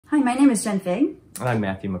Hi, my name is Jen Figg. I'm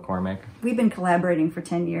Matthew McCormack. We've been collaborating for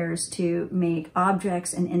 10 years to make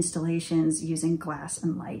objects and installations using glass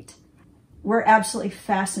and light. We're absolutely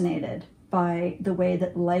fascinated by the way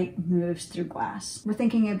that light moves through glass. We're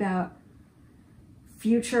thinking about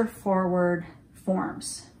future forward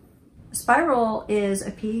forms. Spiral is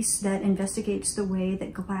a piece that investigates the way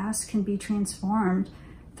that glass can be transformed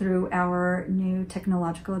through our new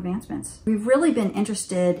technological advancements. We've really been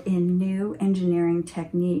interested in new engineering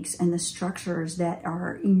techniques and the structures that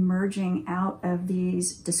are emerging out of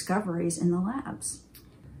these discoveries in the labs.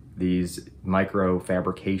 These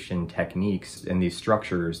microfabrication techniques and these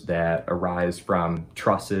structures that arise from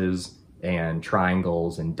trusses and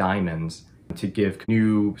triangles and diamonds to give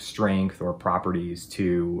new strength or properties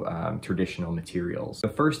to traditional materials. The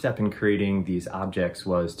first step in creating these objects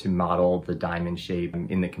was to model the diamond shape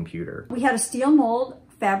in the computer. We had a steel mold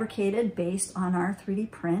fabricated based on our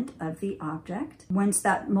 3D print of the object. Once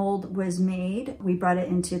that mold was made, we brought it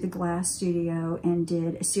into the glass studio and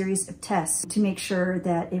did a series of tests to make sure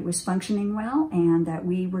that it was functioning well and that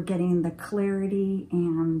we were getting the clarity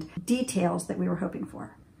and details that we were hoping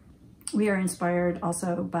for. We are inspired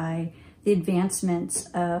also by the advancements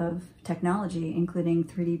of technology, including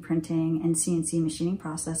 3D printing and CNC machining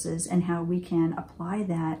processes, and how we can apply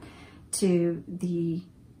that to the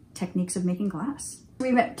techniques of making glass.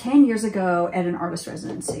 We met 10 years ago at an artist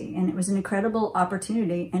residency, and it was an incredible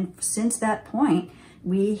opportunity. And since that point,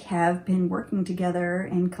 we have been working together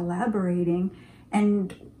and collaborating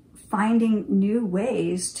and finding new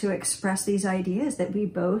ways to express these ideas that we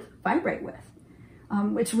both vibrate with.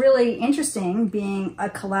 What's really interesting being a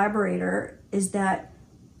collaborator is that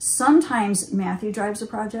sometimes Matthew drives a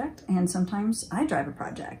project and sometimes I drive a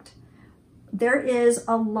project. There is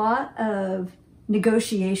a lot of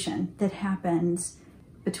negotiation that happens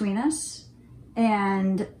between us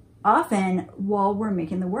and often while we're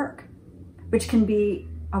making the work, which can be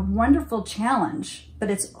a wonderful challenge, but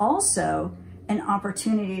it's also an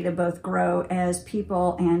opportunity to both grow as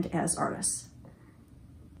people and as artists.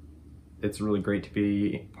 It's really great to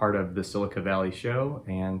be part of the Silicon Valley show,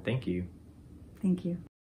 and thank you. Thank you.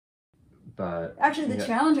 But actually, the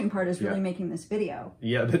challenging part is really making this video.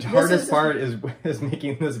 Yeah, the hardest part is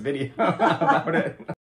making this video about it.